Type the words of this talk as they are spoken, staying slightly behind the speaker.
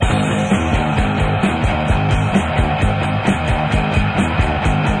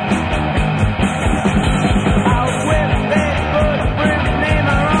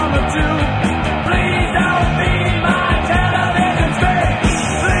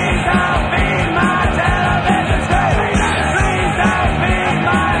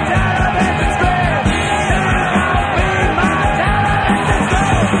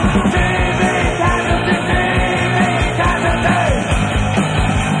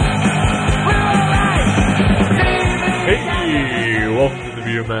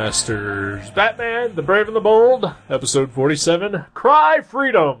Masters. Batman, the Brave and the Bold, episode 47. Cry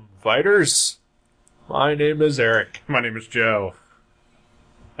freedom, fighters. My name is Eric. My name is Joe.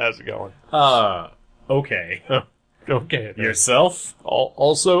 How's it going? Okay. Okay. Then. Yourself?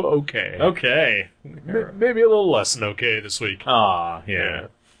 Also okay. Okay. Maybe a little less than okay this week. Yeah.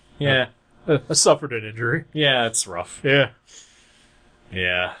 Yeah. I suffered an injury. Yeah, it's rough. Yeah.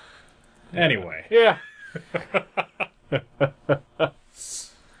 Yeah. Anyway. Yeah.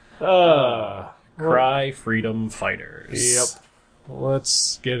 Cry freedom fighters. Yep.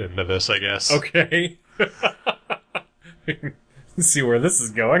 Let's get into this, I guess. Okay. See where this is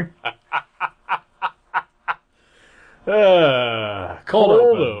going.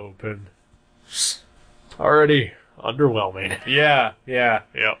 Cold open. Already underwhelming. Yeah. Yep.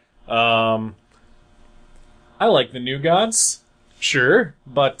 I like the New Gods, Sure.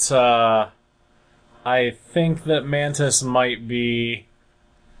 but I think that Mantis might be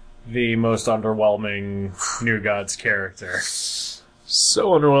the most underwhelming New Gods character.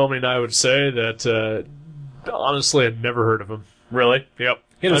 So underwhelming, I would say, that honestly I'd never heard of him. Really? Yep.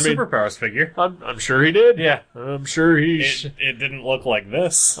 He had a superpowers figure. I'm sure he did. Yeah. I'm sure he... It didn't look like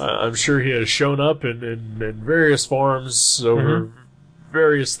this. I'm sure he has shown up in various forms over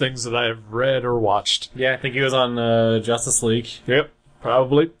various things that I have read or watched. Yeah, I think he was on Justice League. Yep.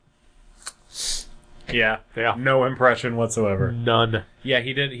 Probably. Yeah. Yeah. No impression whatsoever. None. Yeah,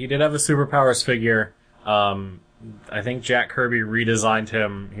 he did have a superpowers figure. I think Jack Kirby redesigned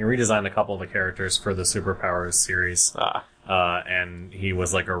him. He redesigned a couple of the characters for the superpowers series. And he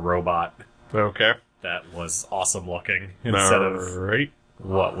was like a robot. Okay. That was awesome looking instead of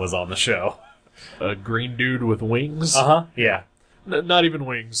what was on the show. A green dude with wings? Yeah. Not even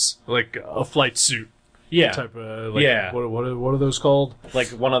wings. Like a flight suit. Yeah. Type of, yeah. What are those called? Like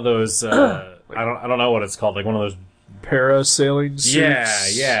one of those, I don't know what it's called. Like one of those parasailing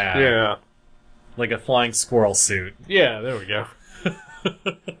suits? Yeah. Like a flying squirrel suit. Yeah, there we go.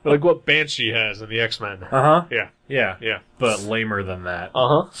 Like what Banshee has in the X-Men. Yeah. Yeah. But lamer than that.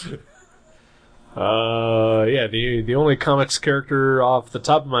 Yeah, the only comics character off the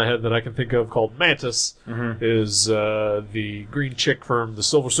top of my head that I can think of called Mantis is the green chick from the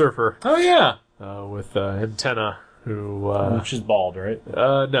Silver Surfer. Oh, yeah. With antenna, who... She's bald, right?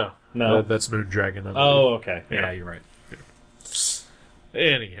 No. No. That's Moondragon. I believe. Oh, okay. Yeah, you're right.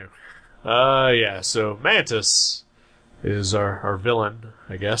 Anywho. Yeah, so Mantis is our villain,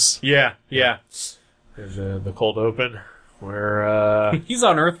 I guess. Yeah. In the cold open, where... He's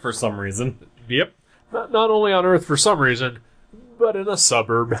on Earth for some reason. Yep. Not only on Earth for some reason, but in a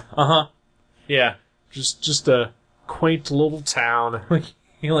suburb. Yeah. Just a quaint little town.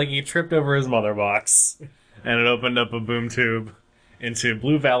 He tripped over his mother box, and it opened up a boom tube into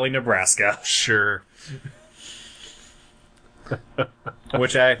Blue Valley, Nebraska. Sure.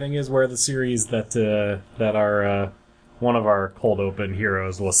 Which I think is where the series that our one of our cold open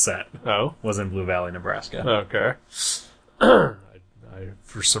heroes was set. Oh? Was in Blue Valley, Nebraska. Okay. I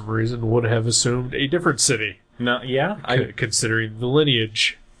for some reason, would have assumed a different city. No, yeah? Considering the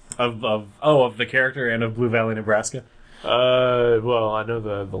lineage. Of the character and of Blue Valley, Nebraska? Well, I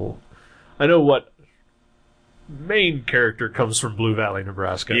know I know what main character comes from Blue Valley,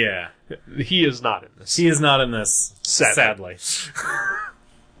 Nebraska. Yeah. He is not in this. He is not in this. Sadly.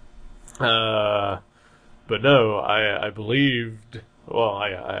 But no, I believed... Well,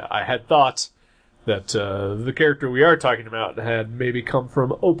 I had thought that the character we are talking about had maybe come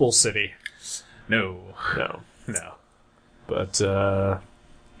from Opal City. No. But,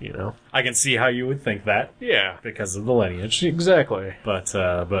 I can see how you would think that. Yeah. Because of the lineage. Exactly. But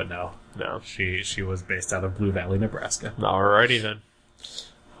no. No. She was based out of Blue Valley, Nebraska. Alrighty then.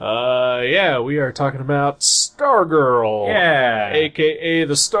 Yeah, we are talking about Stargirl. Yeah. A.K.A.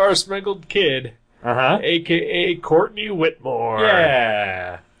 the Star-Spangled Kid. A.K.A. Courtney Whitmore.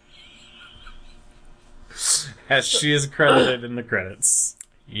 Yeah. As she is credited in the credits.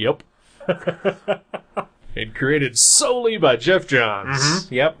 Yep. And created solely by Jeff Johns.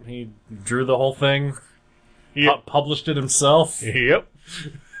 Yep, he drew the whole thing. Yep. Published it himself. Yep.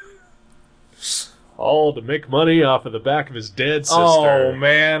 All to make money off of the back of his dead sister. Oh,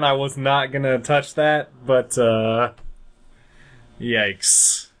 man, I was not gonna touch that, but,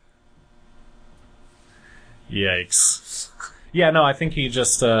 yikes. Yeah, no, I think he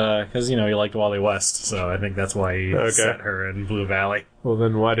just, because, he liked Wally West, so I think that's why he set her in Blue Valley. Well,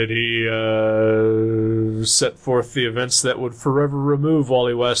 then why did he, set forth the events that would forever remove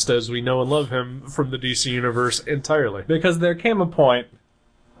Wally West as we know and love him from the DC Universe entirely? Because there came a point,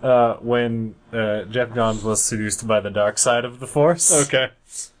 when Jeff Johns was seduced by the dark side of the Force. Okay.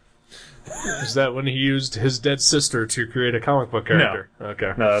 Is that when he used his dead sister to create a comic book character? No.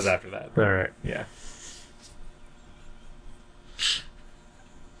 Okay. No, that was after that. All right. Yeah.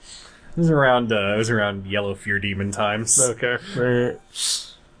 It was around Yellow Fear Demon times. Okay.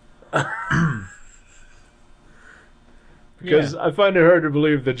 Because I find it hard to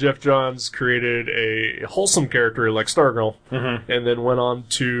believe that Jeff Johns created a wholesome character like Stargirl, and then went on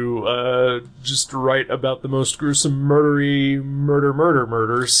to just write about the most gruesome murders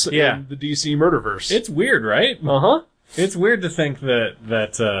in the DC Murderverse. It's weird, right? Uh-huh. It's weird to think that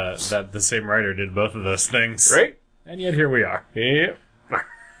the same writer did both of those things. Right? And yet here we are. Yep.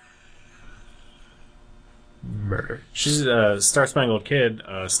 Murder. She's Star Spangled Kid,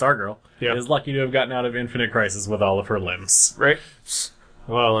 Stargirl, is lucky to have gotten out of Infinite Crisis with all of her limbs. Right?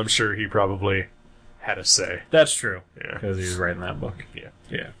 Well, I'm sure he probably had a say. That's true. Yeah. Because he was writing that book. Yeah.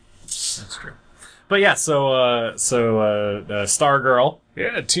 That's true. But yeah, so Stargirl.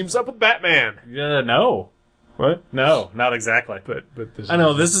 Yeah, it teams up with Batman. No. What? No, not exactly. But this I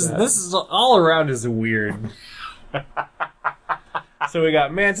know, this is all around is weird. So we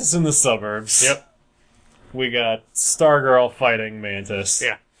got Mantis in the suburbs. Yep. We got Stargirl fighting Mantis.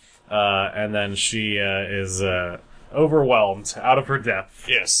 Yeah. And then she is overwhelmed, out of her depth.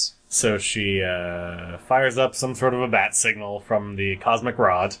 Yes. So she fires up some sort of a bat signal from the cosmic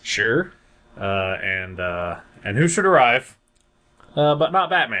rod. Sure. And who should arrive? But not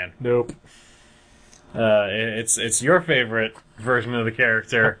Batman. Nope. It's your favorite version of the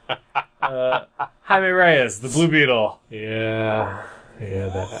character. Jaime Reyes, the Blue Beetle. Yeah,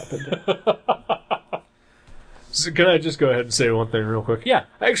 that happened. So can I just go ahead and say one thing real quick? Yeah.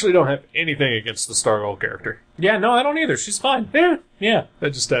 I actually don't have anything against the Stargirl character. Yeah, no, I don't either. She's fine. Yeah. I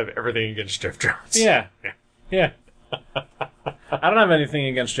just have everything against Jeff Johns. Yeah. I don't have anything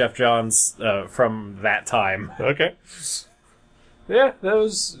against Jeff Johns from that time. Okay. Yeah,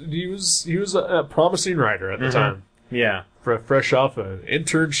 he was a promising writer at the time. Yeah. Fresh off an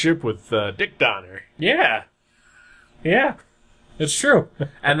internship with Dick Donner. Yeah. It's true.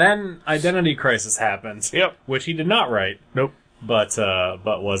 And then Identity Crisis happened. Yep. Which he did not write. Nope. But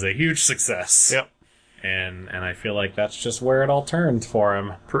was a huge success. Yep. And I feel like that's just where it all turned for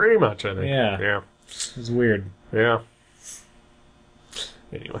him. Pretty much, I think. Yeah. It was weird. Yeah.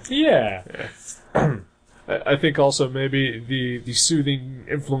 Anyway. Yeah. I think also maybe the soothing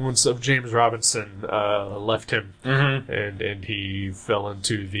influence of James Robinson left him, and he fell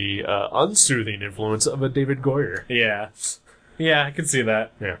into the unsoothing influence of a David Goyer. Yeah, I can see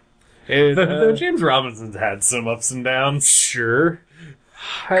that. Yeah, and though James Robinson's had some ups and downs. Sure,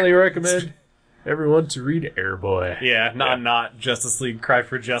 highly recommend everyone to read Airboy. Yeah, not Justice League Cry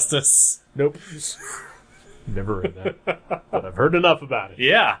for Justice. Nope, never read that, but I've heard enough about it.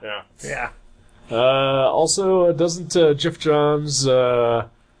 Yeah. Also, doesn't Jeff Johns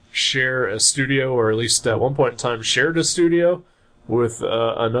share a studio, or at least at one point in time shared a studio with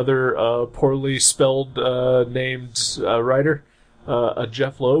another poorly spelled named writer, a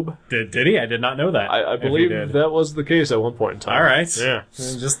Jeff Loeb? Did he? I did not know that. I believe that was the case at one point in time. All right. Yeah.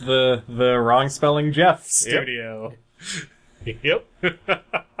 Just the wrong spelling Jeff studio. Yep.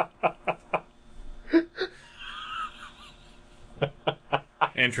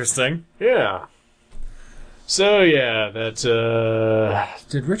 Interesting. Yeah. So yeah, that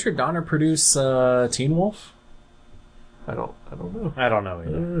did Richard Donner produce Teen Wolf? I don't know. I don't know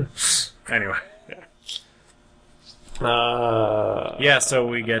either. Anyway. So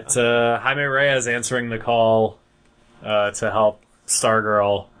we get Jaime Reyes answering the call to help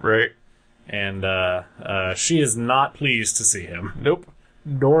Stargirl. Right. And she is not pleased to see him. Nope.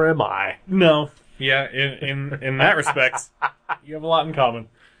 Nor am I. No. Yeah, in that respect, you have a lot in common.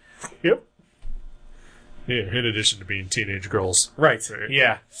 Yep. Yeah, in addition to being teenage girls. Right.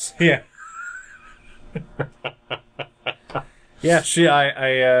 Yeah. Yeah,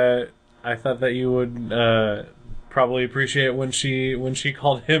 I thought that you would probably appreciate when she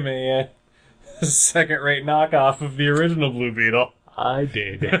called him a second-rate knockoff of the original Blue Beetle. I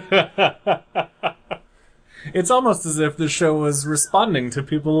did. It's almost as if the show was responding to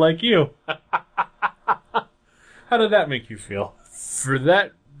people like you. How did that make you feel? For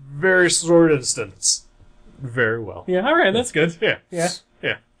that very short instance, very well. Yeah, all right, that's good. Yeah.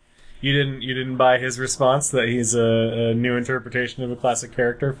 You didn't buy his response that he's a new interpretation of a classic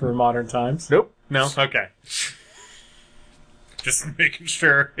character for modern times? Nope. No? Okay. Just making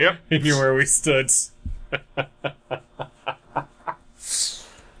sure. Yep. You knew where we stood.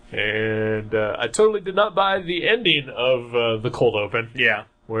 And I totally did not buy the ending of the cold open. Yeah.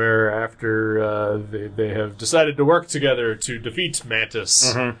 Where after they have decided to work together to defeat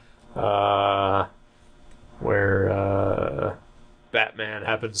Mantis, where Batman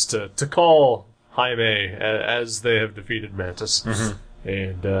happens to call Jaime as they have defeated Mantis,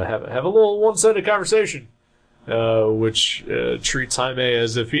 and have a little one-sided conversation, which treats Jaime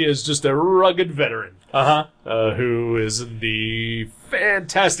as if he is just a rugged veteran, who is in the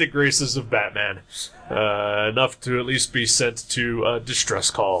fantastic graces of Batman, enough to at least be sent to distress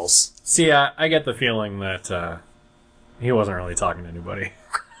calls. See, I get the feeling that he wasn't really talking to anybody.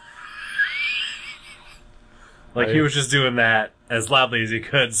 Like, he was just doing that as loudly as he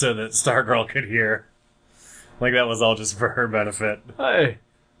could so that Stargirl could hear. Like, that was all just for her benefit. I'm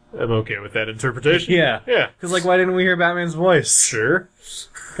okay with that interpretation. Yeah. Yeah. Because, like, why didn't we hear Batman's voice? Sure.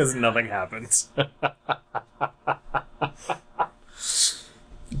 Because nothing happened.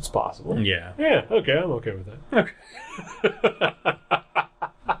 It's possible. Yeah. Yeah, okay, I'm okay with that. Okay.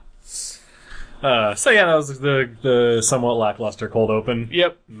 So yeah, that was the somewhat lackluster cold open.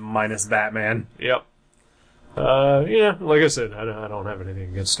 Yep. Minus Batman. Yep. Yeah, like I said, I don't have anything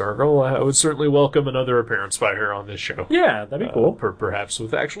against Stargirl. I would certainly welcome another appearance by her on this show. Yeah, that'd be cool. Perhaps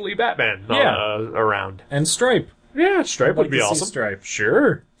with actually Batman around. And Stripe. Yeah, Stripe would be awesome. Stripe.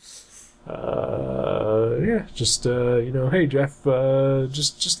 Sure. Yeah, just, hey, Jeff,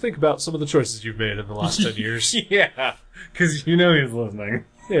 just think about some of the choices you've made in the last 10 years. Yeah, because you know he's listening.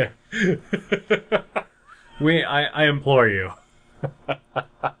 Yeah. I implore you.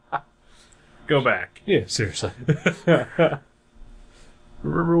 Go back. Yeah, seriously.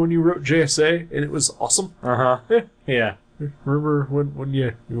 Remember when you wrote JSA and it was awesome? Yeah. Remember when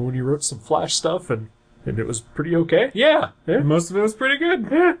you wrote some Flash stuff and it was pretty okay? Yeah. Most of it was pretty good.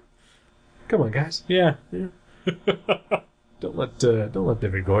 Yeah. Come on, guys. Yeah. Don't let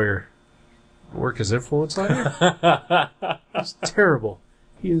David Goyer work his influence on you. He's terrible.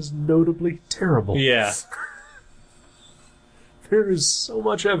 He is notably terrible. Yeah. There is so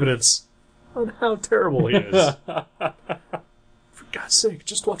much evidence on how terrible he is. For God's sake,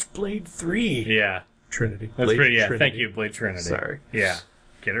 just watch Blade 3. Yeah. Trinity. That's Blade pretty, yeah. Trinity. Thank you, Blade Trinity. Sorry. Yeah.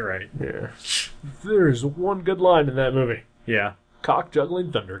 Get it right. Yeah. There is one good line in that movie. Yeah. Cock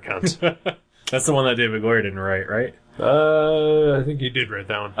juggling thunder cunt. That's the one that David Goyer didn't write, right? I think he did write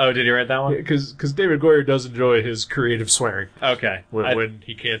that one. Oh, did he write that one? Because David Goyer does enjoy his creative swearing. Okay. When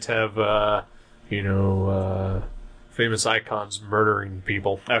he can't have, famous icons murdering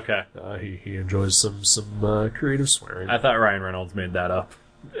people. Okay. He enjoys some creative swearing. I thought Ryan Reynolds made that up.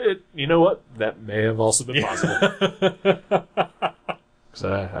 You know what? That may have also been possible. Because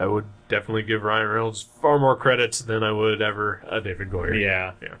I would definitely give Ryan Reynolds far more credit than I would ever David Goyer.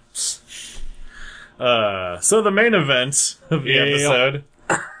 Yeah. So the main event of the episode,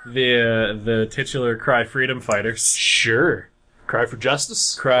 the titular Cry Freedom Fighters. Sure. Cry for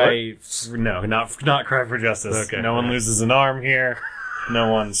justice? No, not Cry for Justice. Okay. No one loses an arm here. No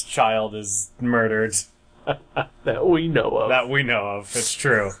one's child is murdered. That we know of. It's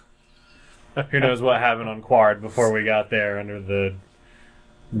true. Who knows what happened on Quard before we got there under the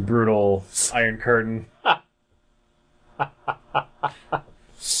brutal Iron Curtain.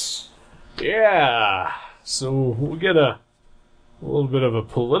 Yeah. So we get a little bit of a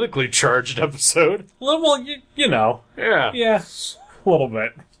politically charged episode. Well, you know. Yeah. Yeah, a little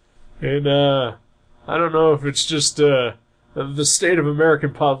bit. And I don't know if it's just the state of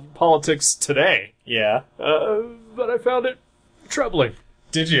American politics today. Yeah. But I found it troubling.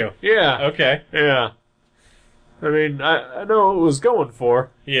 Did you? Yeah. Okay. Yeah. I mean, I know what it was going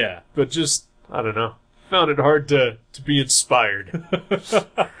for. Yeah. But just, I don't know, found it hard to be inspired.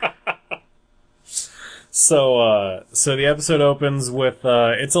 So the episode opens with,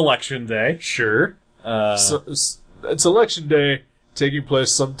 it's election day. Sure. So, it's election day taking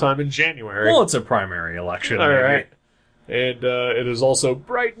place sometime in January. Well, it's a primary election. All maybe. right. And it is also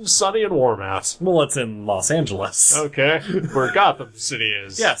bright and sunny and warm out. Well, it's in Los Angeles. Okay. Where Gotham City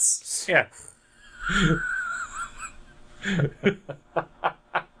is. Yes. Yeah.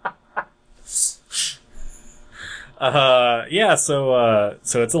 So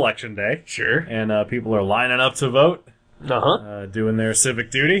it's election day. Sure. And people are lining up to vote. Doing their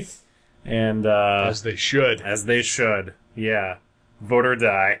civic duty. And as they should. As they should. Yeah. Vote or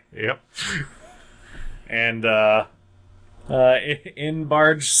die. Yep. And in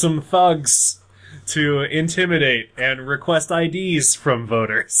barge some thugs to intimidate and request IDs from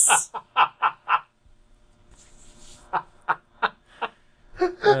voters.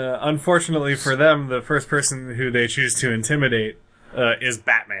 Unfortunately for them, the first person who they choose to intimidate is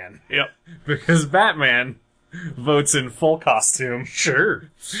Batman. Yep. Because Batman votes in full costume. Sure.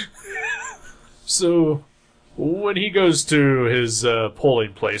 So, when he goes to his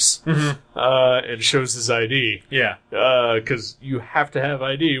polling place and shows his ID, Yeah. because you have to have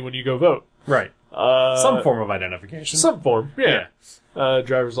ID when you go vote. Right. Some form of identification. Some form, yeah.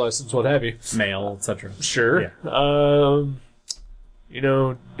 Driver's license, what have you. Mail, etc. Sure. Yeah.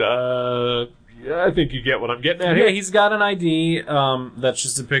 I think you get what I'm getting at here. Yeah, he's got an ID that's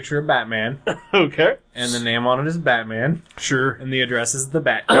just a picture of Batman. Okay. And the name on it is Batman. Sure. And the address is the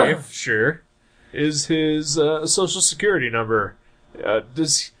Batcave. Sure. Is his social security number...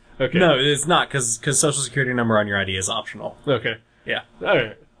 Okay. No, it's not, because social security number on your ID is optional. Okay. Yeah. All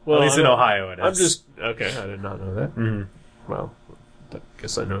right. Well, at least in Ohio it is. I'm just... Okay, I did not know that. Mm-hmm. Well, I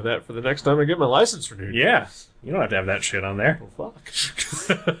guess I know that for the next time I get my license renewed. Yeah. You don't have to have that shit on there. Well, fuck.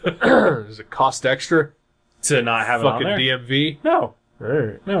 Does it cost extra? To not have it on there? Fucking DMV? No. All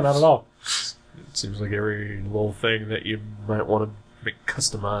right. No, not at all. It seems like every little thing that you might want to make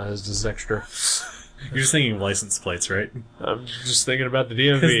customized is extra. You're just thinking of license plates, right? I'm just thinking about the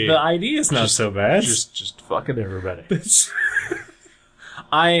Because DMV. the ID is not so bad. Just fucking everybody. This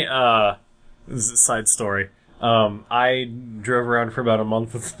is a side story. I drove around for about a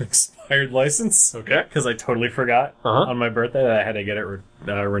month with an expired license. Okay. Because I totally forgot on my birthday that I had to get it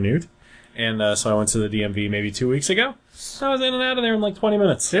renewed. And so I went to the DMV maybe 2 weeks ago. I was in and out of there in like 20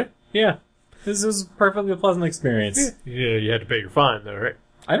 minutes. Yeah. Yeah. This was a perfectly pleasant experience. Yeah, you had to pay your fine though, right?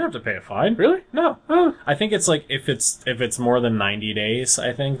 I don't have to pay a fine. Really? No. Oh. I think it's like if it's more than 90 days,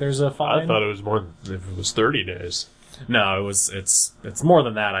 I think there's a fine. I thought it was more than if it was 30 days. No, it's more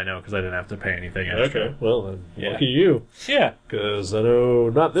than that, I know, because I didn't have to pay anything extra. Okay, well then, Yeah. lucky you. Yeah. Because I know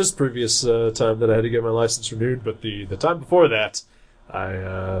not this previous time that I had to get my license renewed, but the time before that,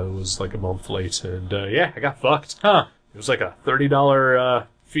 I was like a month late, and I got fucked. Huh. It was like a $30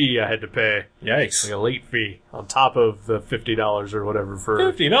 fee I had to pay, Yikes. like a late fee on top of the $50 or whatever for.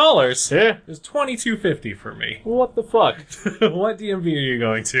 $50? Yeah. It's $22.50 for me. What the fuck? What DMV are you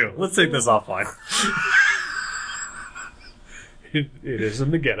going to? Let's take this offline. It is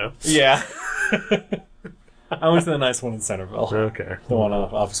in the ghetto. Yeah. I went to the nice one in Centerville. Okay. The one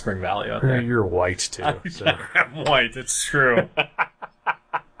off Spring Valley out there. You're white too. So. I'm white, it's true.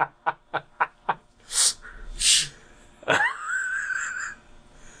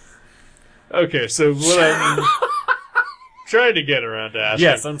 Okay, so what I'm trying to get around to asking.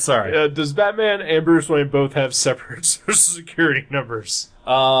 Yes, I'm sorry. Does Batman and Bruce Wayne both have separate social security numbers?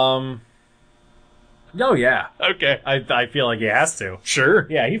 Oh, yeah. Okay. I feel like he has to. Sure.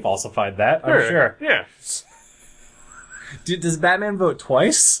 Yeah, he falsified that, I'm sure. Yeah. Does Batman vote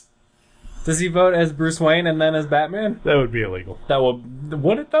twice? Does he vote as Bruce Wayne and then as Batman? That would be illegal.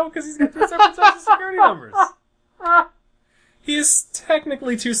 Would it, though? Because he's got two separate social security numbers. He is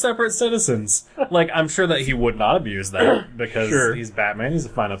technically two separate citizens. Like, I'm sure that he would not abuse that because he's Batman. He's a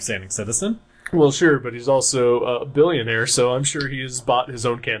fine, upstanding citizzen. Well, sure, but he's also a billionaire, so I'm sure he has bought his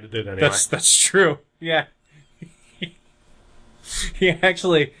own candidate anyway. That's true. Yeah. He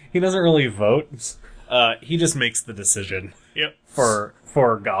doesn't really vote. He just makes the decision. Yep. For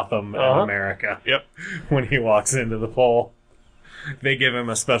Gotham and America. Yep. When he walks into the poll, they give him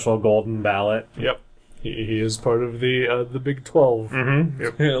a special golden ballot. Yep. He is part of the Big 12. Mm-hmm.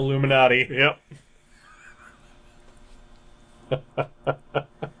 Yep. Illuminati. Yep.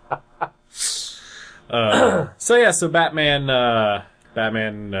 So Batman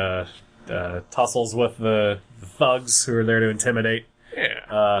tussles with the thugs who are there to intimidate.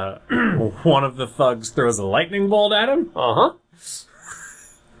 Yeah. One of the thugs throws a lightning bolt at him. Uh-huh.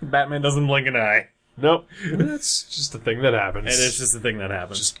 Batman doesn't blink an eye. Nope. That's just a thing that happens. It is just a thing that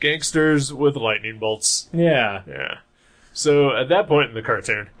happens. Just gangsters with lightning bolts. Yeah. Yeah. So, at that point in the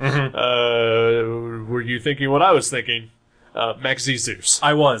cartoon, were you thinking what I was thinking? Maxi Zeus.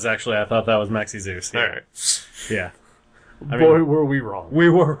 I was, actually. I thought that was Maxi Zeus. Yeah. Alright. Yeah. Boy, were we wrong. We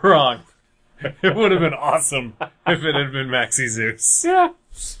were wrong. It would have been awesome if it had been Maxi Zeus. Yeah.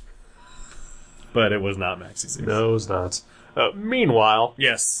 But it was not Maxi Zeus. No, it was not. Meanwhile,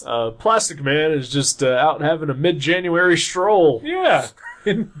 Yes. Plastic Man is just out having a mid-January stroll. Yeah.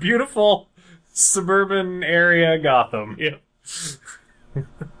 In beautiful suburban area Gotham. Yep.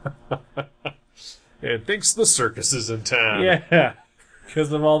 And thinks the circus is in town. Yeah.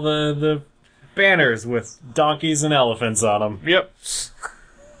 Because of all the banners with donkeys and elephants on them. Yep.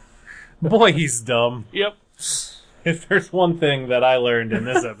 Boy, he's dumb. Yep. If there's one thing that I learned in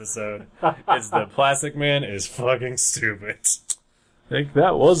this episode, it's that Plastic Man is fucking stupid. I think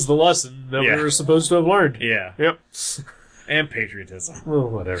that was the lesson that we were supposed to have learned. Yeah. Yep. And patriotism. Well,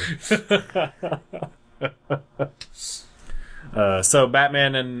 whatever. So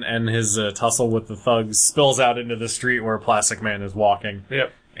Batman and his tussle with the thugs spills out into the street where Plastic Man is walking.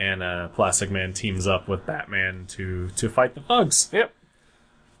 Yep. And Plastic Man teams up with Batman to fight the thugs. Yep.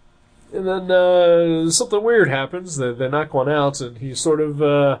 And then something weird happens. They knock one out, and he sort of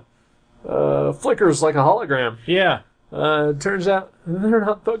flickers like a hologram. Yeah. Turns out they're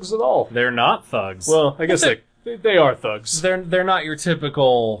not thugs at all. They're not thugs. Well, I guess they are thugs. They're not your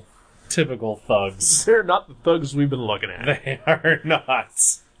typical thugs. They're not the thugs we've been looking at. They are not.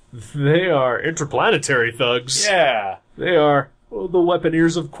 They are interplanetary thugs. Yeah. They are the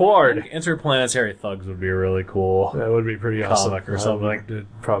Weaponeers of Quard. Interplanetary thugs would be really cool. That would be pretty awesome. Comic or something.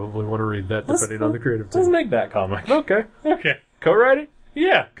 I'd probably want to read that depending on the creative team. Let's make that comic. Okay. Okay. Co-writing?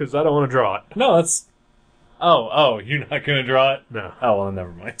 Yeah. Because I don't want to draw it. No, that's... Oh, you're not going to draw it? No. Oh, well,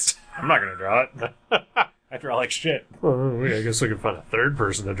 never mind. I'm not going to draw it. I draw like shit. Well, I guess we can find a third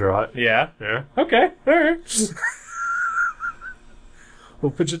person to draw it. Yeah? Yeah. Okay, alright.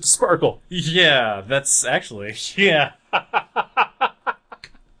 We'll pitch it to Sparkle. Yeah, that's actually... Yeah.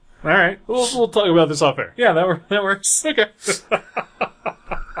 Alright. We'll talk about this off air. Yeah, that works. Okay.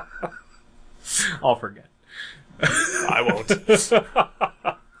 I'll forget. I won't.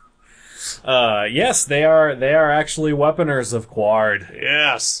 Yes, they are actually Weaponers of Quard.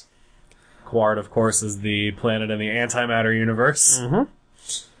 Yes. Quard, of course, is the planet in the antimatter universe. Mm-hmm.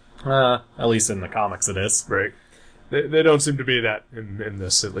 At least in the comics it is. Right. They don't seem to be that in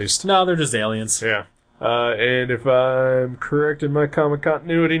this, at least. No, they're just aliens. Yeah. And if I'm correct in my comic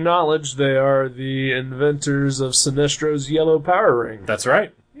continuity knowledge, they are the inventors of Sinestro's yellow power ring. That's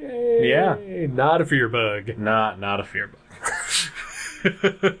right. Yay. Yeah. Not a fear bug. Not a fear bug.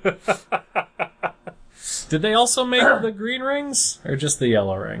 Did they also make the green rings? Or just the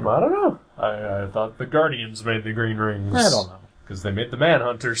yellow ring? I don't know. I thought the Guardians made the green rings. I don't know. Because they made the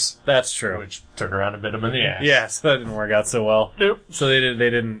Manhunters. That's true. Which turned around and bit them in the ass. Yeah, so that didn't work out so well. Nope. So they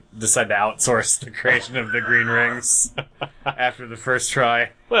didn't decide to outsource the creation of the green rings after the first try.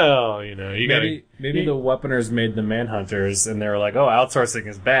 Well, you know, Maybe the Weaponers made the Manhunters, and they were like, "Oh, outsourcing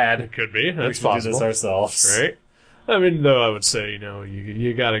is bad. It could be. We That's should possible. do this ourselves." Right? I mean, though, I would say, you know,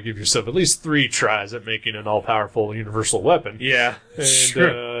 you gotta give yourself at least 3 tries at making an all-powerful universal weapon. Yeah, And,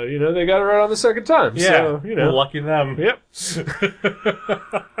 sure. you know, they got it right on the second time. Yeah, So, you know. lucky them. Yep.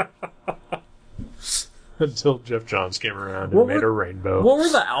 Until Jeff Johns came around and made a rainbow. What were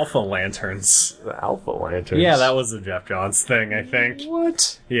the Alpha Lanterns? The Alpha Lanterns. Yeah, that was a Jeff Johns thing, I think.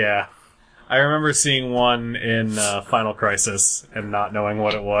 What? Yeah. I remember seeing one in Final Crisis and not knowing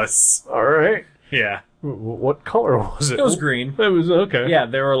what it was. Alright. Yeah. What color was it? It was green. It was, okay. Yeah,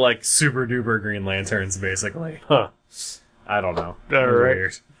 they were like super duper Green Lanterns, basically. Huh. I don't know. Alright.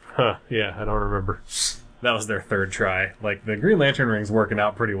 Weird. Huh. Yeah, I don't remember. That was their third try. Like, the Green Lantern ring's working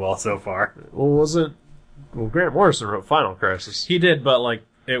out pretty well so far. Well, Grant Morrison wrote Final Crisis. He did, but, like,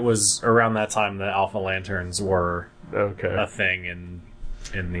 it was around that time that Alpha Lanterns were Okay. a thing in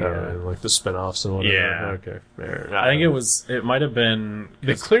the... like the spin-offs and whatever. Yeah. Okay. I think it might have been...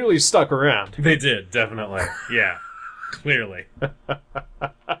 They clearly stuck around. They did, definitely. Yeah. Clearly. I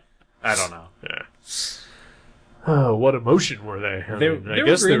don't know. Yeah. Oh, what emotion were they? I They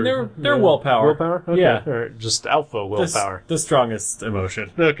guess were green. They're willpower. Willpower? Okay. Yeah. All right. Just alpha willpower. The strongest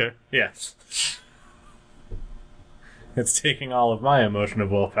emotion. Okay. Yeah. It's taking all of my emotion of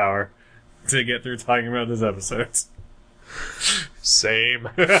willpower to get through talking about this episode. Same.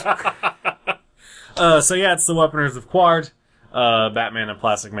 So yeah, it's the Weaponers of Quard. Batman and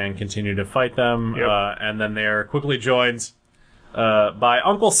Plastic Man continue to fight them, Yep. and then they are quickly joined by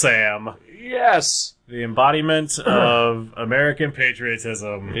Uncle Sam, Yes. the embodiment of American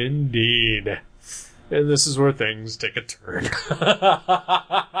patriotism. Indeed. And this is where things take a turn.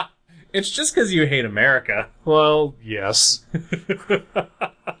 It's just because you hate America. Well, yes.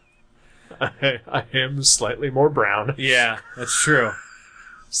 I am slightly more brown. Yeah, that's true.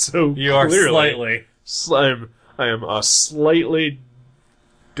 So You are clearly, slightly. I am a slightly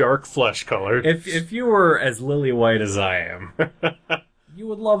dark flesh color. If you were as lily white as I am, you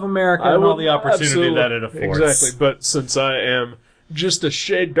would love America and all the opportunity absolutely, that it affords. Exactly, but since I am just a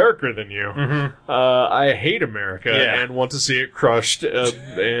shade darker than you, I hate America and want to see it crushed,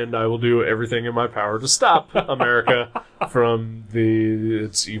 and I will do everything in my power to stop America from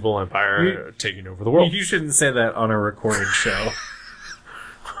its evil empire taking over the world. You shouldn't say that on a recorded show.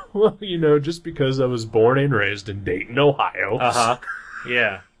 Well, you know, just because I was born and raised in Dayton, Ohio,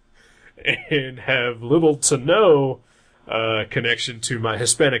 Yeah. and have little to no connection to my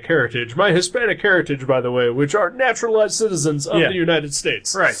Hispanic heritage. My Hispanic heritage, by the way, which are naturalized citizens of the United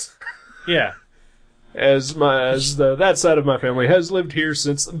States. Right. Yeah. That side of my family has lived here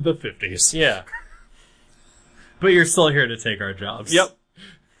since the 50s. Yeah. But you're still here to take our jobs. Yep.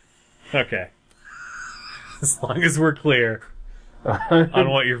 Okay. As long as we're clear on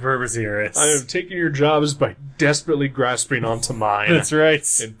what your purpose here is. I am taking your jobs by desperately grasping onto mine. That's right.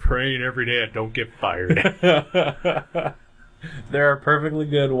 And praying every day I don't get fired. There are perfectly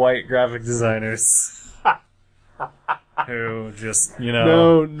good white graphic designers who just,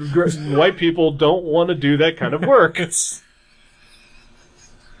 No, white people don't want to do that kind of work.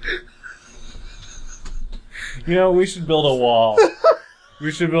 We should build a wall.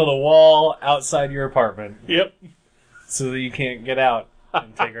 We should build a wall outside your apartment. Yep. So that you can't get out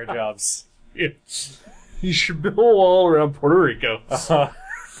and take our jobs. Yeah. You should build a wall around Puerto Rico.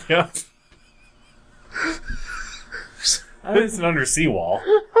 Yep. I mean, it's an undersea wall.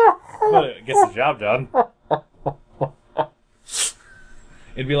 But it gets the job done.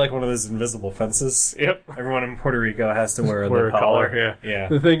 It'd be like one of those invisible fences. Yep. Everyone in Puerto Rico has to wear a collar. Yeah.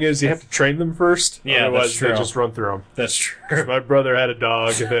 The thing is, you have to train them first. Yeah, otherwise that's true. they just run through them. That's true. My brother had a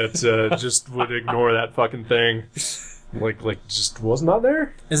dog that just would ignore that fucking thing. Just was not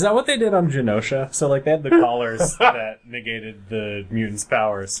there. Is that what they did on Genosha? So, they had the collars that negated the mutants'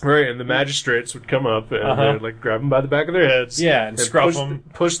 powers. Right, and the magistrates would come up and they'd, grab them by the back of their heads. Yeah, and scruff them.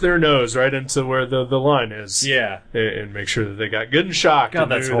 Push their nose right into where the line is. Yeah. And make sure that they got good and shocked. God,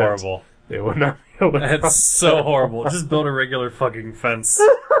 that's horrible. They would not be able to That's so horrible. Just build a regular fucking fence.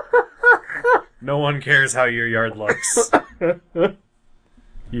 No one cares how your yard looks.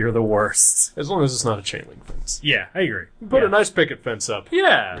 You're the worst. As long as it's not a chain link fence. Yeah, I agree. Put a nice picket fence up.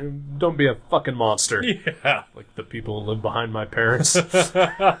 Yeah. Don't be a fucking monster. Yeah. Like the people who live behind my parents.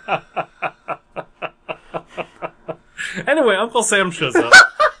 Anyway, Uncle Sam shows up.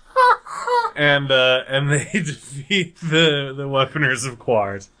 and they defeat the weaponers of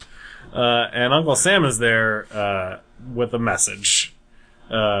Quard. And Uncle Sam is there with a message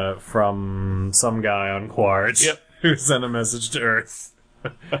from some guy on Quard. Yep. Who sent a message to Earth.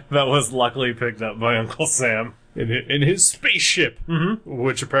 That was luckily picked up by Uncle Sam. In his spaceship,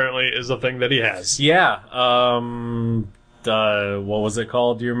 which apparently is a thing that he has. Yeah. What was it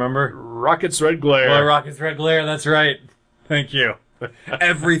called? Do you remember? Rocket's Red Glare. Well, Rocket's Red Glare, that's right. Thank you.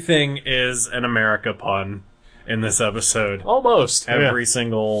 Everything is an America pun in this episode. Almost. Every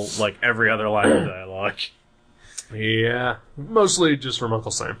single, every other line of dialogue. Yeah. Mostly just from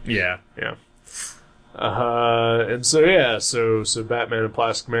Uncle Sam. Yeah. Yeah. And so Batman and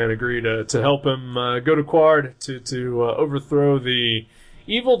Plastic Man agree to help him go to Quard to overthrow the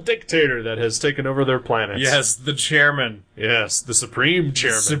evil dictator that has taken over their planet. Yes, the chairman. Yes, the supreme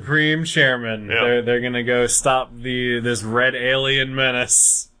chairman. The supreme chairman. Yep. They're gonna go stop this red alien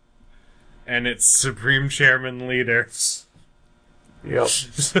menace and its supreme chairman leader. Yep.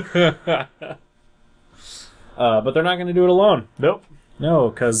 But they're not gonna do it alone. Nope. No,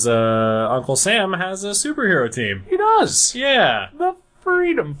 because Uncle Sam has a superhero team. He does. Yeah. The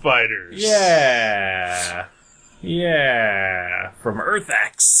Freedom Fighters. Yeah. Yeah. From Earth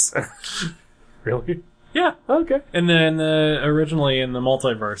X. Really? Yeah. Okay. And then originally in the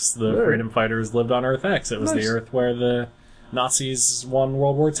multiverse, the Freedom Fighters lived on Earth X. It was the Earth where the Nazis won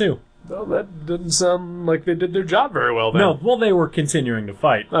World War II. Well, that didn't sound like they did their job very well then. No, well, they were continuing to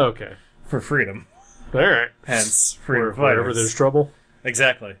fight. Okay. For freedom. All right. Hence, Freedom Fighters. Wherever there's trouble.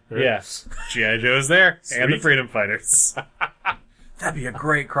 Exactly. Right. Yeah. G.I. Joe's there, Sweet. and the Freedom Fighters. That'd be a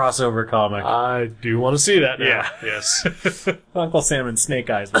great crossover comic. I do want to see that now. Yeah. Yes. Uncle Sam and Snake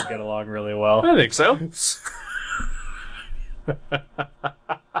Eyes would get along really well. I think so.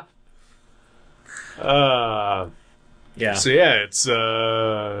 Yeah. So yeah, it's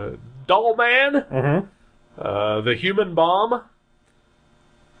Doll Man, the Human Bomb,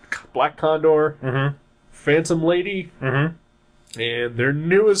 Black Condor, Phantom Lady, and their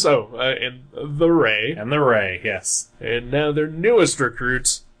newest and the Ray, Yes. and now their newest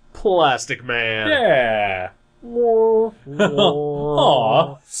recruits, Plastic Man. Yeah.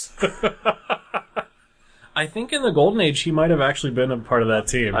 Aww. I think in the Golden Age he might have actually been a part of that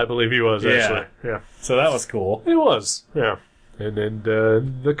team. I believe he was, actually. Yeah. So that was cool. It was, yeah. And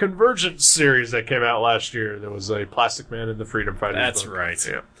the Convergence series that came out last year, there was a Plastic Man and the Freedom Fighters That's book. right.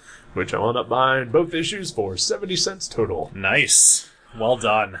 Yeah. Which I wound up buying both issues for 70 cents total. Nice. Well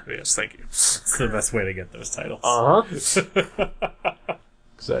done. Yes, thank you. It's the best way to get those titles.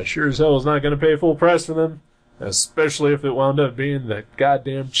 Because I sure as hell was not going to pay full price for them. Especially if it wound up being the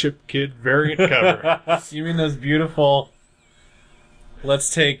goddamn Chip Kid variant cover. You mean those beautiful...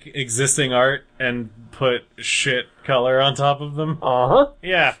 Let's take existing art and put shit color on top of them?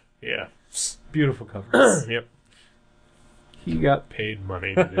 Yeah. Yeah. Beautiful covers. Yep. He got paid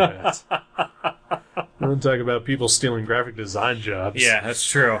money to do that. Don't talk about people stealing graphic design jobs. Yeah, that's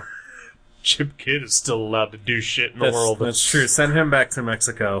true. Chip Kid is still allowed to do shit in the world. That's true. Send him back to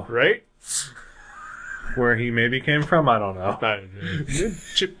Mexico. Right? Where he maybe came from, I don't know.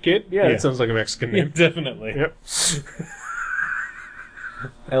 Chip Kid? Yeah, that sounds like a Mexican name. Yeah, definitely. Yep.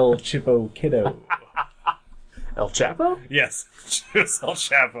 El Chipo Kiddo. El Chapo? Yes, just El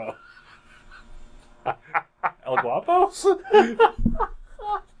Chapo. El Guapo?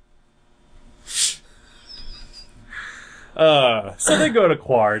 So they go to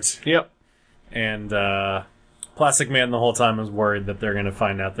Quart. Yep. And Plastic Man the whole time is worried that they're going to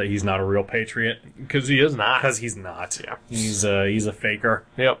find out that he's not a real patriot. Because he is not. Because he's not. Yeah. He's a faker.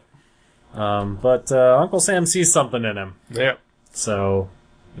 Yep. But Uncle Sam sees something in him. Yep. So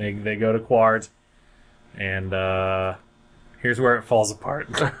they go to Quart. And here's where it falls apart.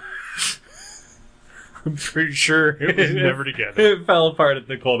 I'm pretty sure it was never together. It fell apart at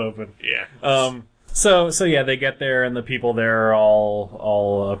the cold open. Yeah. So yeah, they get there, and the people there are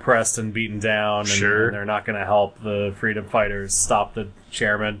all oppressed and beaten down, and, Sure. and they're not going to help the freedom fighters stop the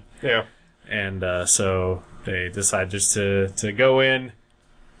chairman. Yeah. And so they decide just to go in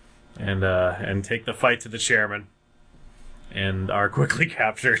and take the fight to the chairman, and are quickly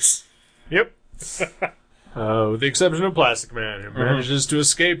captured. Yep. With the exception of Plastic Man, who manages to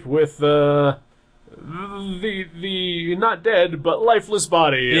escape with the not dead but lifeless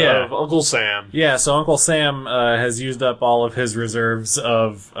body of Uncle Sam. Yeah, so Uncle Sam has used up all of his reserves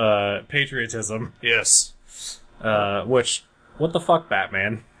of patriotism. Yes. Which, what the fuck,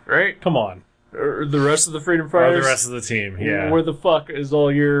 Batman? Right? Come on. Or the rest of the freedom Or fighters? the rest of the team, yeah. Where the fuck is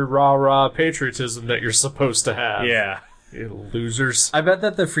all your rah-rah patriotism that you're supposed to have? Yeah. You losers. I bet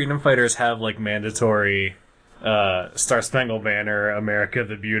that the freedom fighters have, like, mandatory Star Spangled Banner, America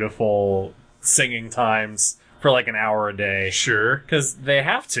the Beautiful singing times for, like, an hour a day. Sure. Because they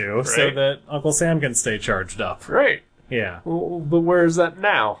have to, so that Uncle Sam can stay charged up. Right. Yeah. Well, but where is that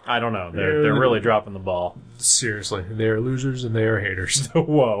now? I don't know. They're really dropping the ball. Seriously. They are losers and they are haters.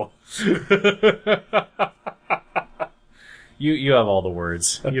 Whoa. You have all the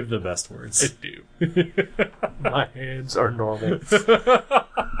words. You have the best words. I do. My hands are normal.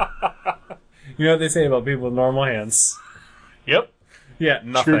 You know what they say about people with normal hands? Yep. Yeah,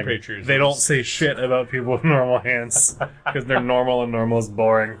 nothing. True patriotism. They don't say shit about people with normal hands because they're normal and normal is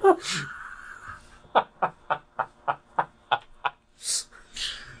boring.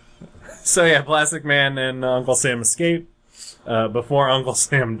 So yeah, Plastic Man and Uncle Sam escape before Uncle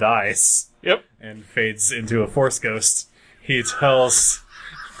Sam dies. Yep. And fades into a Force ghost. He tells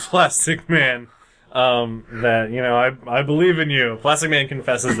Plastic Man that, you know, I believe in you. Plastic Man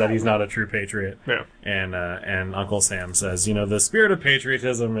confesses that he's not a true patriot. Yeah. And Uncle Sam says, you know, the spirit of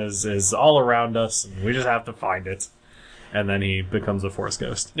patriotism is all around us, and we just have to find it. And then he becomes a Force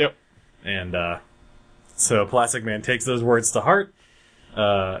ghost. Yep. And so Plastic Man takes those words to heart,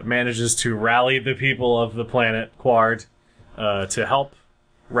 manages to rally the people of the planet Quard to help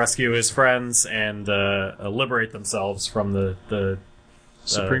rescue his friends and liberate themselves from the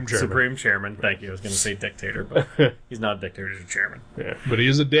Supreme Chairman. Thank you. I was going to say dictator, but he's not a dictator, he's a chairman. Yeah. But he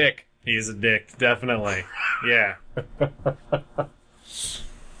is a dick. He is a dick, definitely. Yeah.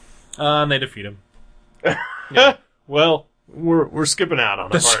 And they defeat him. Yeah. Well, we're skipping out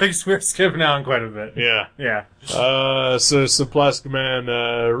on that part. We're skipping out on quite a bit. Yeah. Yeah. So Plastic Man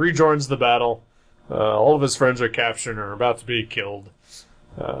rejoins the battle. All of his friends are captured or about to be killed.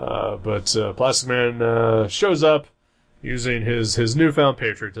 But Plastic Man shows up using his newfound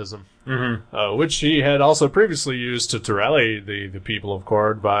patriotism, which he had also previously used to rally the people of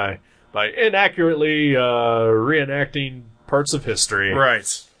Quard by inaccurately reenacting parts of history.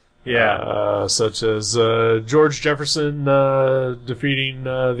 Right. Yeah. Such as George Jefferson defeating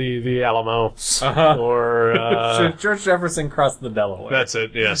the Alamo. Or George Jefferson crossed the Delaware. That's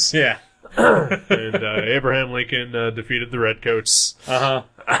it, yes. Yeah. And Abraham Lincoln defeated the Redcoats.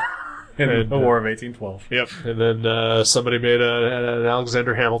 In the War of 1812. Yep. And then somebody made an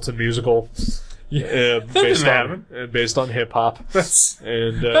Alexander Hamilton musical. Yeah. Based on hip hop.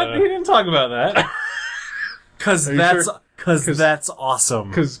 And he didn't talk about that. Because that's awesome.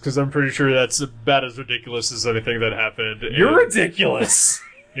 Because I'm pretty sure that's about as ridiculous as anything that happened. You're ridiculous.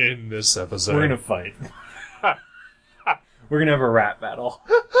 In this episode. We're gonna fight. We're gonna have a rap battle.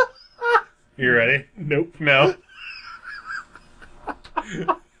 You ready? Nope. No.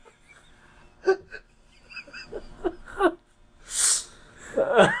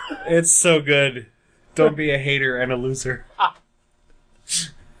 It's so good. Don't be a hater and a loser.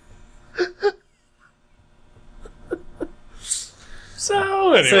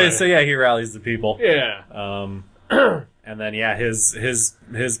 So anyway. So yeah, he rallies the people. Yeah. And then yeah, his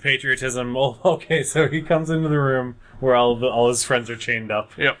patriotism. Well, okay, so he comes into the room where all his friends are chained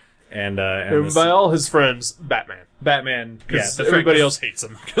up. Yep. And by all his friends, Batman. Because everybody else hates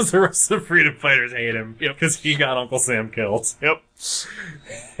him. Because the rest of the freedom fighters hate him. Yep. Because he got Uncle Sam killed. Yep.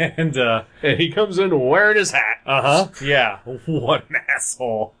 And he comes in wearing his hat. Yeah. What an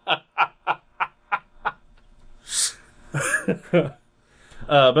asshole.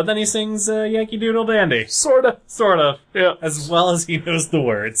 But then he sings Yankee Doodle Dandy. Sorta. Sort of. Yeah. As well as he knows the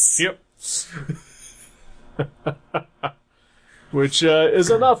words. Yep. Which is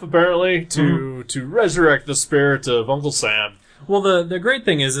enough, apparently, to resurrect the spirit of Uncle Sam. Well, the great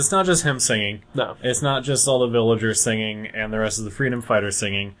thing is, it's not just him singing. No. It's not just all the villagers singing and the rest of the freedom fighters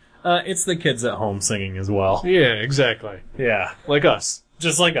singing. It's the kids at home singing as well. Yeah, exactly. Yeah. Like us.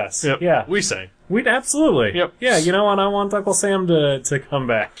 Just like us. Yep. Yeah. We sang. We'd absolutely. Yep. Yeah, you know what? I want Uncle Sam to come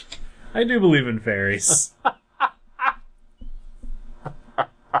back. I do believe in fairies.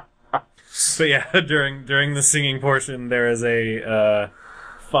 But yeah, during the singing portion, there is a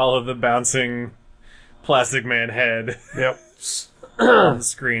follow the bouncing Plastic Man head Yep. on the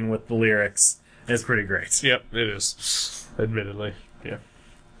screen with the lyrics. It's pretty great. Yep, it is. Admittedly. Yeah.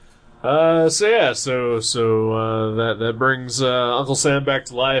 So that brings Uncle Sam back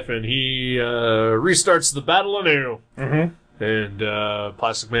to life, and he restarts the battle anew. Mm-hmm. And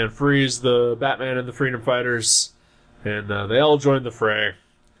Plastic Man frees the Batman and the Freedom Fighters, and they all join the fray.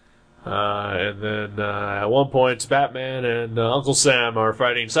 And then at one point, Batman and Uncle Sam are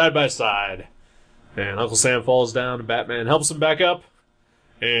fighting side by side, and Uncle Sam falls down, and Batman helps him back up,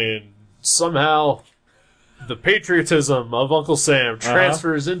 and somehow the patriotism of Uncle Sam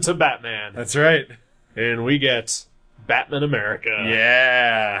transfers into Batman. That's right. And we get Batman America.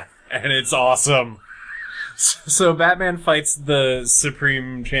 Yeah. And it's awesome. So Batman fights the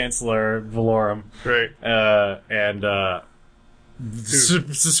Supreme Chancellor, Valorum. Right.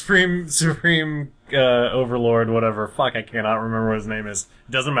 Supreme Overlord, whatever. Fuck, I cannot remember what his name is.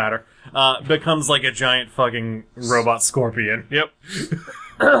 Doesn't matter. Becomes like a giant fucking robot scorpion. Yep.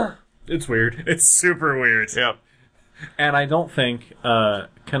 It's weird. It's super weird. Yep. And I don't think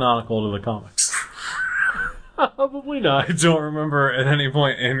canonical to the comics. Probably not. I don't remember at any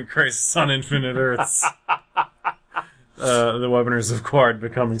point in Crisis on Infinite Earths the Weaponers of Quard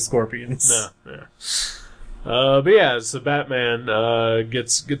becoming scorpions. No. Yeah. But yeah, so Batman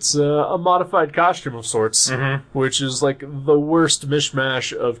gets a modified costume of sorts, which is like the worst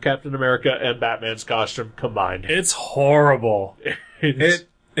mishmash of Captain America and Batman's costume combined. It's horrible. It's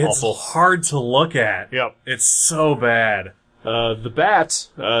awful. hard to look at. Yep. It's so bad. The Bat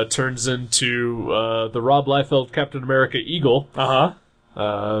turns into the Rob Liefeld Captain America Eagle. Uh-huh.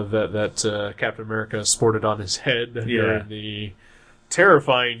 That Captain America sported on his head during the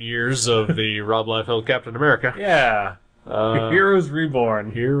terrifying years of the Rob Liefeld Captain America. Yeah. Heroes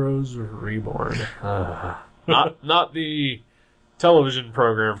Reborn. Heroes Reborn. Not the television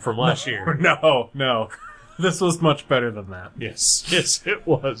program from last year. No. This was much better than that. Yes, it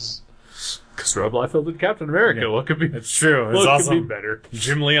was. Because Rob Liefeld did Captain America. Yeah. What could be? It's true. It's what awesome. could be better?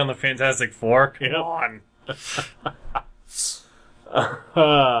 Jim Lee on the Fantastic Four. Come on.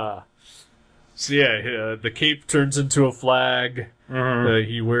 So yeah, the cape turns into a flag.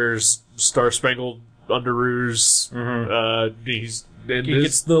 He wears Star-Spangled Underoos. He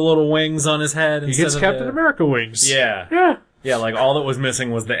gets the little wings on his head. He gets Captain America wings. Yeah. Yeah, like all that was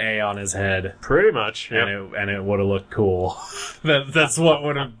missing was the A on his head. Pretty much. Yep. And it would have looked cool. That's what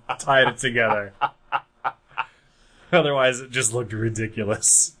would have tied it together. Otherwise, it just looked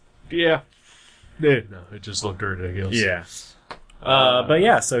ridiculous. Yeah. No, it just looked ridiculous. Yeah. But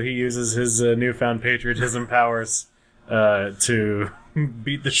yeah, so he uses his newfound patriotism powers to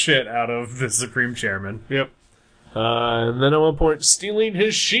beat the shit out of the Supreme Chairman. Yep. And then at one point, stealing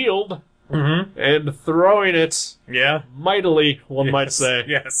his shield and throwing it mightily, one might say.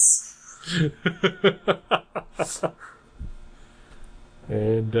 Yes.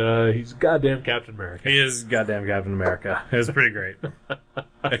 And he's goddamn Captain America. He is goddamn Captain America. It was pretty great.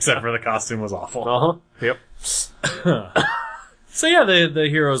 Except for the costume was awful. Yep. So yeah, the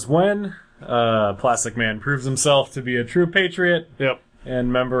heroes win. Plastic Man proves himself to be a true patriot. Yep.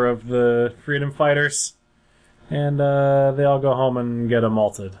 And member of the Freedom Fighters. And they all go home and get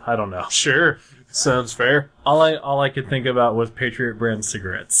malted. I don't know. Sure. Sounds fair. All I could think about was Patriot brand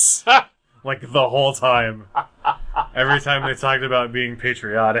cigarettes. Like the whole time. Every time they talked about being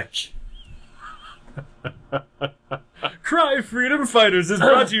patriotic. Cry Freedom Fighters is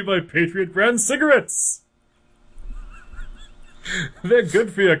brought to you by Patriot brand cigarettes. They're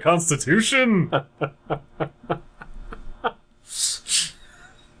good for your constitution.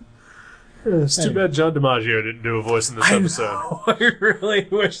 It's too bad John DiMaggio didn't do a voice in this episode. I really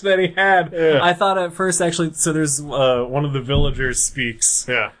wish that he had. Yeah. I thought at first, actually, so there's one of the villagers speaks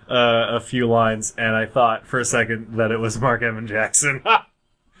a few lines, and I thought for a second that it was Mark Evan Jackson.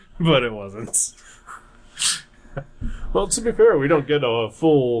 But it wasn't. Well, to be fair, we don't get a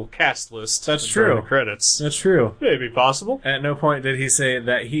full cast list. That's during true. The credits. That's true. Maybe possible. At no point did he say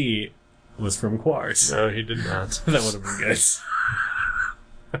that he was from Quars. No, he did not. That would have been good.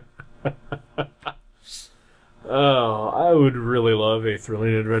 Oh, I would really love a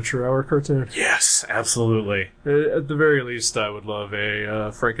Thrilling Adventure Hour cartoon. Yes, absolutely. At the very least, I would love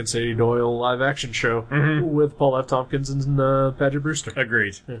a Frank and Sadie Doyle live-action show with Paul F. Tompkins and Padgett Brewster.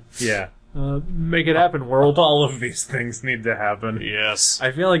 Agreed. Yeah. Make it happen, world. All of these things need to happen. Yes.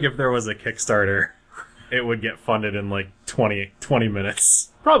 I feel like if there was a Kickstarter, it would get funded in like 20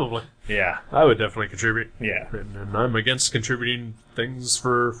 minutes. Probably. Yeah. I would definitely contribute. Yeah. And I'm against contributing things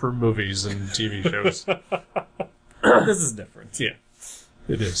for movies and TV shows. This is different. Yeah.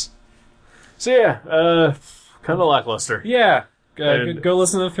 It is. So yeah, kind of lackluster. Yeah. Go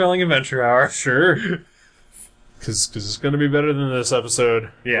listen to the Thrilling Adventure Hour. Sure. Because it's going to be better than this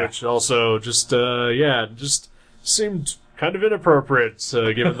episode. Yeah. Which also just seemed kind of inappropriate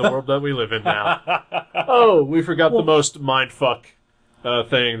given the world that we live in now. Oh, we forgot the most mindfuck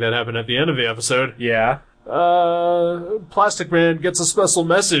thing that happened at the end of the episode. Yeah. Plastic Man gets a special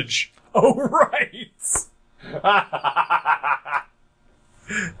message. Oh, right.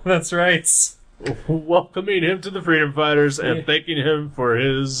 That's right. Welcoming him to the Freedom Fighters and thanking him for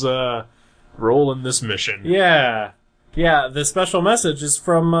his role in this mission. Yeah. Yeah, the special message is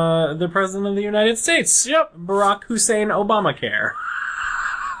from the President of the United States. Yep. Barack Hussein Obamacare.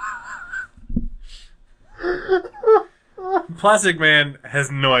 Plastic Man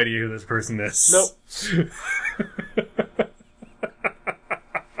has no idea who this person is. Nope.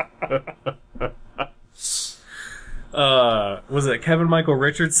 Was it Kevin Michael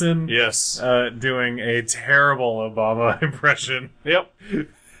Richardson? Yes. Doing a terrible Obama impression. Yep.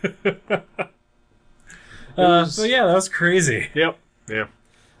 So yeah, that was crazy. Yep. Yeah.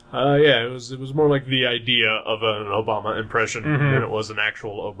 Yeah, it was more like the idea of an Obama impression than it was an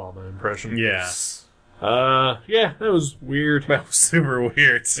actual Obama impression. Yeah. Yeah, that was weird. That was super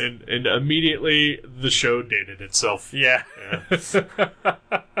weird. And immediately the show dated itself. Yeah. Yeah.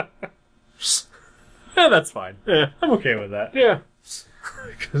 Yeah, that's fine. Yeah. I'm okay with that. Yeah.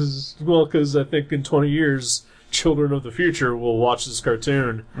 Because I think in 20 years, children of the future will watch this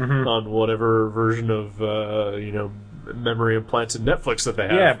cartoon on whatever version of, memory implanted Netflix that they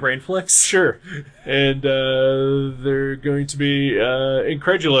have. Yeah, Brainflix. Sure. And they're going to be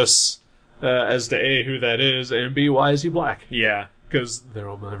incredulous as to A, who that is, and B, why is he black? Yeah. Because there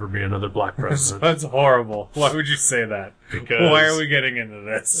will never be another black president. That's horrible. Why would you say that? Because, why are we getting into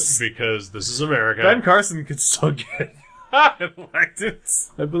this? Because this is America. Ben Carson could still get elected.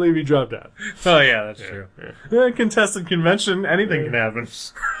 I believe he dropped out. Oh yeah, that's true. Yeah. Contested convention, anything can happen.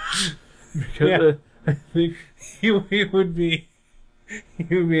 Because I think he would be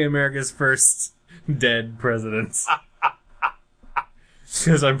America's first dead president.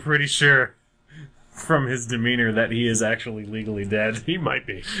 Because I'm pretty sure from his demeanor that he is actually legally dead. he might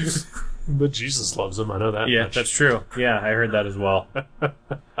be. But Jesus loves him, I know that Yeah, much. that's true. Yeah, I heard that as well.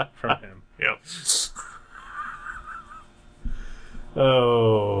 From him. Yep.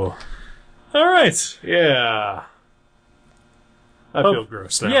 Oh. Alright. Yeah. I feel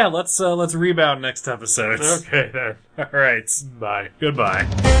gross now. Yeah, let's rebound next episode. Okay, then. Alright. Bye. Goodbye.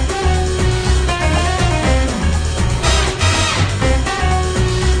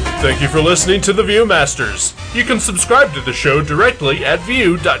 Thank you for listening to The Viewmasters. You can subscribe to the show directly at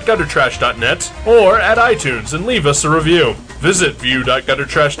view.guttertrash.net or at iTunes and leave us a review. Visit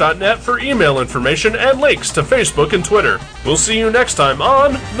view.guttertrash.net for email information and links to Facebook and Twitter. We'll see you next time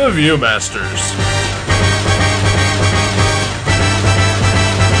on The Viewmasters.